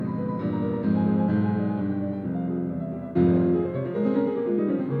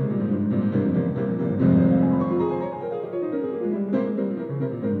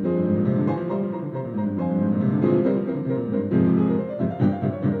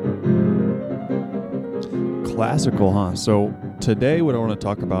Classical, huh? So today what I want to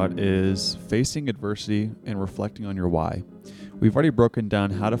talk about is facing adversity and reflecting on your why. We've already broken down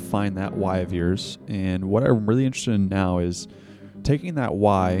how to find that why of yours, and what I'm really interested in now is taking that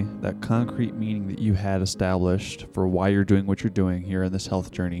why, that concrete meaning that you had established for why you're doing what you're doing here in this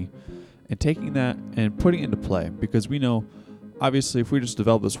health journey, and taking that and putting it into play. Because we know, obviously, if we just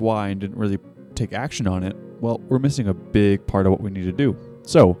developed this why and didn't really take action on it, well, we're missing a big part of what we need to do.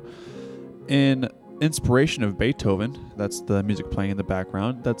 So, in inspiration of Beethoven, that's the music playing in the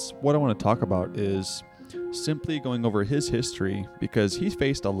background, that's what I want to talk about, is simply going over his history, because he's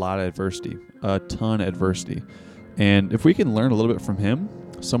faced a lot of adversity, a ton of adversity. And if we can learn a little bit from him,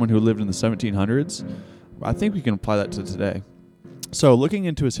 someone who lived in the 1700s, I think we can apply that to today. So looking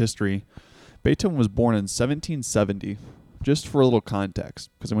into his history, Beethoven was born in 1770, just for a little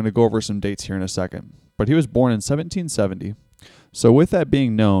context, because I'm going to go over some dates here in a second. But he was born in 1770. So with that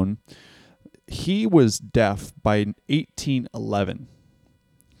being known, he was deaf by 1811,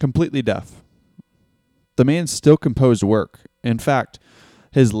 completely deaf. The man still composed work. In fact,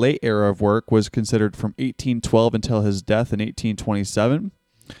 his late era of work was considered from 1812 until his death in 1827.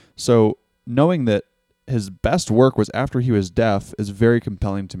 So knowing that his best work was after he was deaf is very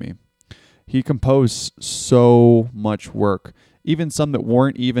compelling to me. He composed so much work, even some that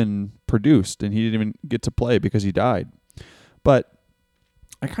weren't even produced, and he didn't even get to play because he died. But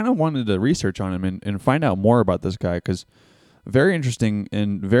I kind of wanted to research on him and find out more about this guy, because very interesting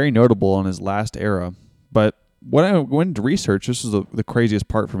and very notable on his last era. But when I went into research, this was the craziest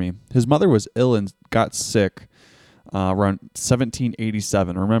part for me. His mother was ill and got sick around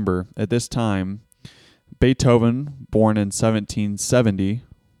 1787. Remember, at this time, Beethoven, born in 1770,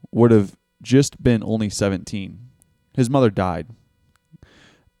 would have just been only 17. His mother died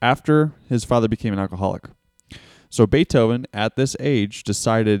after his father became an alcoholic. So Beethoven, at this age,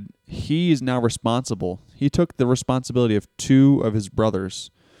 decided he is now responsible. He took the responsibility of two of his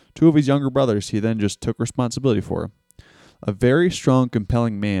younger brothers. He then just took responsibility for. A very strong,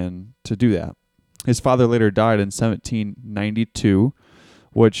 compelling man to do that. His father later died in 1792,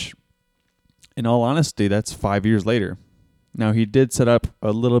 which, in all honesty, that's 5 years later. Now, he did set up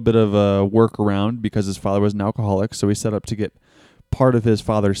a little bit of a workaround because his father was an alcoholic, so he set up to get part of his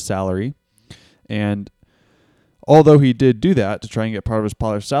father's salary. And although he did do that to try and get part of his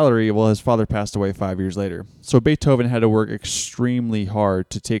father's salary, well, his father passed away 5 years later. So Beethoven had to work extremely hard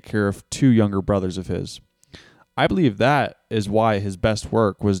to take care of two younger brothers of his. I believe that is why his best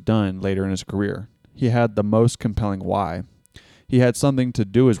work was done later in his career. He had the most compelling why. He had something to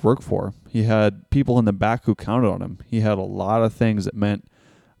do his work for. He had people in the back who counted on him. He had a lot of things that meant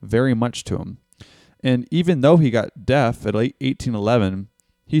very much to him. And even though he got deaf at 1811,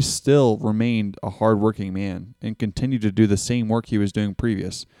 he still remained a hardworking man and continued to do the same work he was doing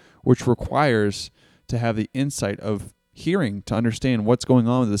previous, which requires to have the insight of hearing to understand what's going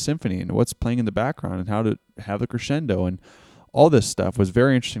on with the symphony and what's playing in the background and how to have the crescendo, and all this stuff was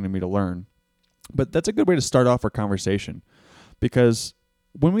very interesting to me to learn. But that's a good way to start off our conversation, because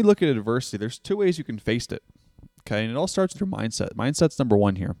when we look at adversity, there's two ways you can face it. Okay, and it all starts with your mindset. Mindset's number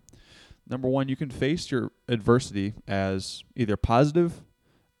one here. Number one, you can face your adversity as either positive,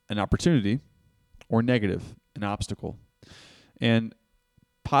 an opportunity, or negative, an obstacle. And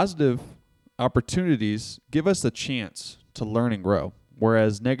positive opportunities give us the chance to learn and grow,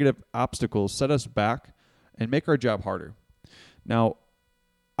 whereas negative obstacles set us back and make our job harder. Now,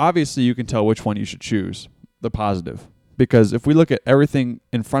 obviously, you can tell which one you should choose, the positive, because if we look at everything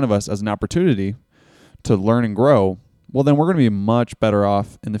in front of us as an opportunity to learn and grow, well, then we're going to be much better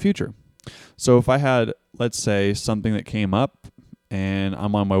off in the future. So if I had, let's say, something that came up, and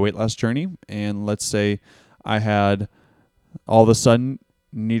I'm on my weight loss journey, and let's say I had all of a sudden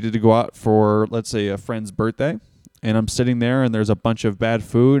needed to go out for, let's say, a friend's birthday, and I'm sitting there and there's a bunch of bad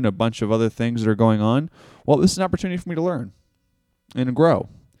food and a bunch of other things that are going on. Well, this is an opportunity for me to learn and grow.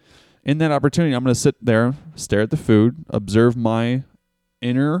 In that opportunity, I'm going to sit there, stare at the food, observe my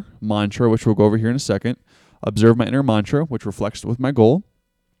inner mantra, which we'll go over here in a second, observe my inner mantra, which reflects with my goal,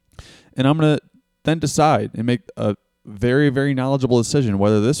 and I'm going to then decide and make a very, very knowledgeable decision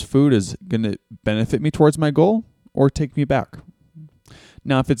whether this food is going to benefit me towards my goal or take me back.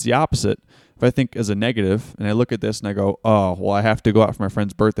 Now, if it's the opposite, if I think as a negative and I look at this and I go, oh, well, I have to go out for my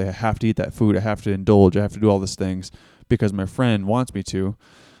friend's birthday. I have to eat that food. I have to indulge. I have to do all these things because my friend wants me to.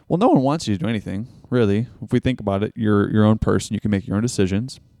 Well, no one wants you to do anything, really. If we think about it, you're your own person. You can make your own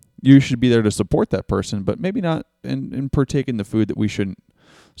decisions. You should be there to support that person, but maybe not and partake in the food that we shouldn't.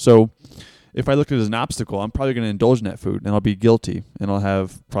 So if I look at it as an obstacle, I'm probably going to indulge in that food, and I'll be guilty, and I'll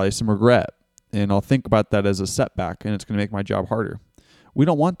have probably some regret, and I'll think about that as a setback, and it's going to make my job harder. We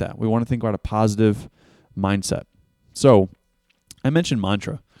don't want that. We want to think about a positive mindset. So I mentioned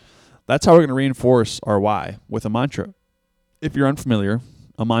mantra. That's how we're going to reinforce our why with a mantra. If you're unfamiliar,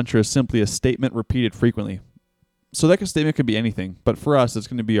 a mantra is simply a statement repeated frequently. So that statement could be anything, but for us, it's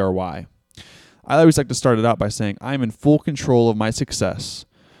going to be our why. I always like to start it out by saying, I am in full control of my success.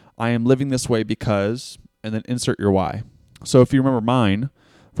 I am living this way because, and then insert your why. So if you remember mine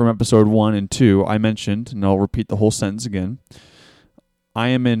from episode 1 and 2, I mentioned, and I'll repeat the whole sentence again, I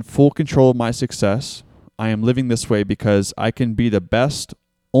am in full control of my success. I am living this way because I can be the best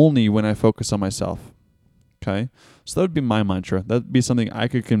only when I focus on myself. Okay? So that would be my mantra. That would be something I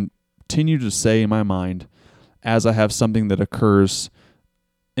could continue to say in my mind as I have something that occurs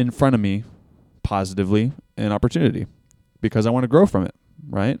in front of me positively, an opportunity, because I want to grow from it,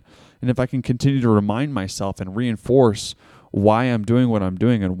 right? And if I can continue to remind myself and reinforce why I'm doing what I'm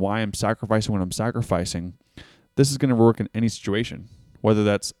doing and why I'm sacrificing what I'm sacrificing, this is going to work in any situation. Whether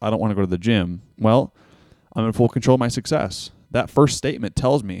that's, I don't want to go to the gym. Well, I'm in full control of my success. That first statement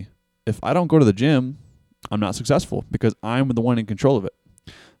tells me if I don't go to the gym, I'm not successful because I'm the one in control of it.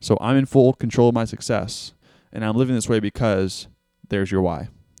 So I'm in full control of my success, and I'm living this way because there's your why.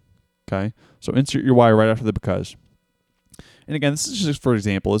 Okay? So insert your why right after the because. And again, this is just for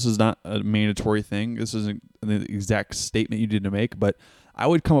example. This is not a mandatory thing. This isn't the exact statement you need to make, but I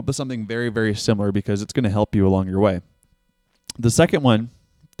would come up with something very, very similar because it's going to help you along your way. The second one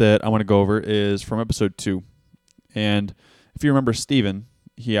that I want to go over is from episode 2. And if you remember Stephen,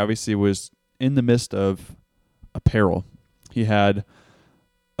 he obviously was in the midst of a peril. He had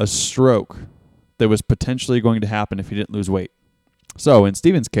a stroke that was potentially going to happen if he didn't lose weight. So in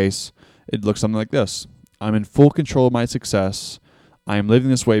Stephen's case, it looks something like this. I'm in full control of my success. I am living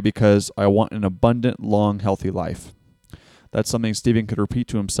this way because I want an abundant, long, healthy life. That's something Stephen could repeat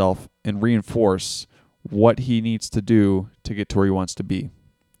to himself and reinforce what he needs to do to get to where he wants to be.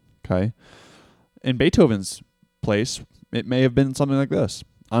 Okay? In Beethoven's place, it may have been something like this.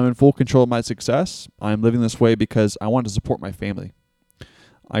 I'm in full control of my success. I'm living this way because I want to support my family.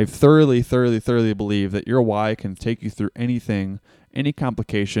 I thoroughly believe that your why can take you through anything, any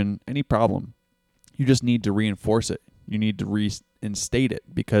complication, any problem. You just need to reinforce it. You need to reinstate it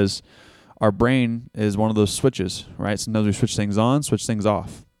because our brain is one of those switches, right? Sometimes we switch things on, switch things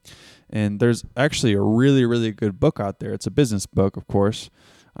off. And there's actually a really, really good book out there. It's a business book, of course.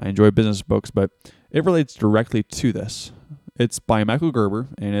 I enjoy business books, but it relates directly to this. It's by Michael Gerber,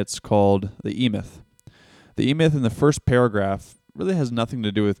 and it's called The E-Myth. The E-Myth in the first paragraph really has nothing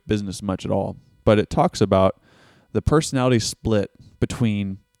to do with business much at all, but it talks about the personality split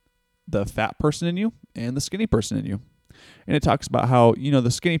between the fat person in you and the skinny person in you. And it talks about how,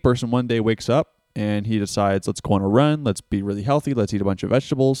 the skinny person one day wakes up and he decides, let's go on a run, let's be really healthy, let's eat a bunch of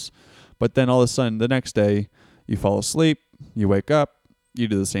vegetables. But then all of a sudden, the next day, you fall asleep, you wake up, you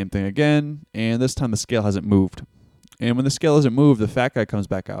do the same thing again, and this time the scale hasn't moved. And when the scale hasn't moved, the fat guy comes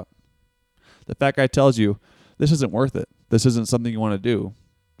back out. The fat guy tells you, this isn't worth it. This isn't something you want to do.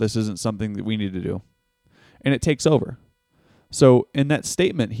 This isn't something that we need to do. And it takes over. So in that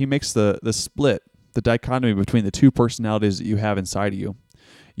statement, he makes the split, the dichotomy between the two personalities that you have inside of you.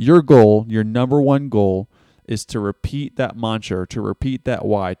 Your goal, your number one goal, is to repeat that mantra, to repeat that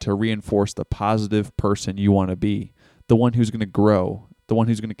why, to reinforce the positive person you want to be, the one who's going to grow, the one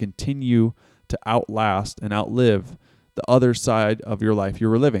who's going to continue to outlast and outlive the other side of your life you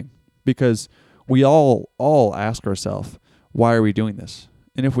were living. Because we all ask ourselves, why are we doing this?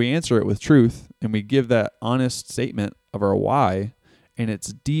 And if we answer it with truth and we give that honest statement of our why, and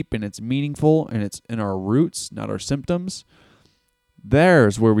it's deep and it's meaningful and it's in our roots, not our symptoms,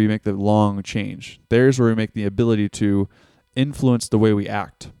 there's where we make the long change. There's where we make the ability to influence the way we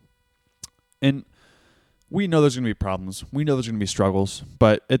act. And we know there's going to be problems. We know there's going to be struggles.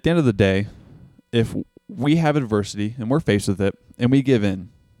 But at the end of the day, if we have adversity and we're faced with it and we give in,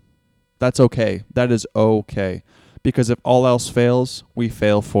 that's okay. That is okay. Because if all else fails, we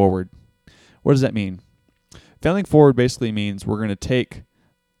fail forward. What does that mean? Failing forward basically means we're going to take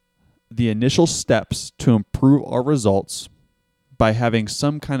the initial steps to improve our results by having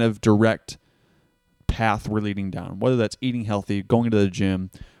some kind of direct path we're leading down, whether that's eating healthy, going to the gym,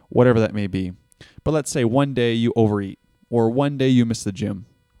 whatever that may be. But let's say one day you overeat or one day you miss the gym.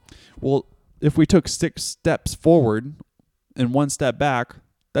 Well, if we took 6 steps forward and 1 step back,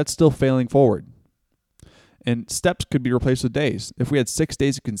 that's still failing forward. And steps could be replaced with days. If we had 6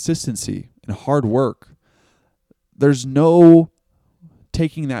 days of consistency and hard work, there's no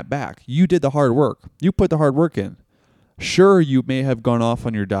taking that back. You did the hard work. You put the hard work in. Sure, you may have gone off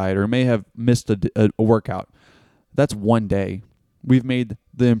on your diet or may have missed a workout. That's one day. We've made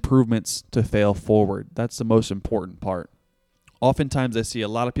the improvements to fail forward. That's the most important part. Oftentimes I see a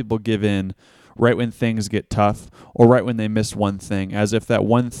lot of people give in right when things get tough or right when they miss one thing, as if that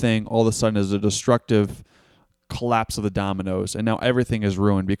one thing all of a sudden is a destructive collapse of the dominoes and now everything is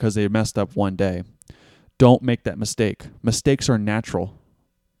ruined because they messed up one day. Don't make that mistake. Mistakes are natural.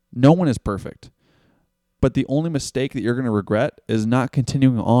 No one is perfect. But the only mistake that you're going to regret is not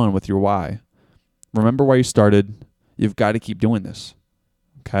continuing on with your why. Remember why you started. You've got to keep doing this.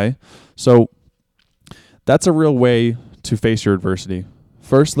 Okay? So that's a real way to face your adversity.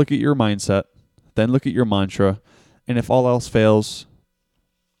 First, look at your mindset. Then look at your mantra. And if all else fails,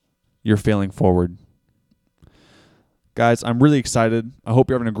 you're failing forward. Guys, I'm really excited. I hope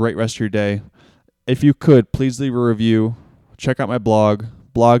you're having a great rest of your day. If you could, please leave a review. Check out my blog.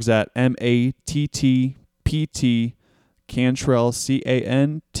 Blog's at MATTPT Cantrell,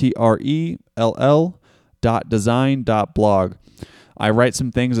 CANTRELL.design.blog. I write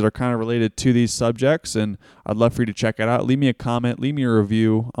some things that are kind of related to these subjects, and I'd love for you to check it out. Leave me a comment. Leave me a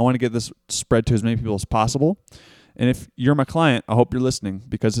review. I want to get this spread to as many people as possible. And if you're my client, I hope you're listening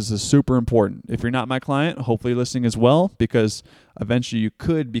because this is super important. If you're not my client, hopefully you're listening as well, because eventually you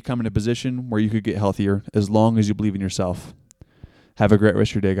could become in a position where you could get healthier as long as you believe in yourself. Have a great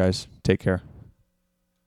rest of your day, guys. Take care.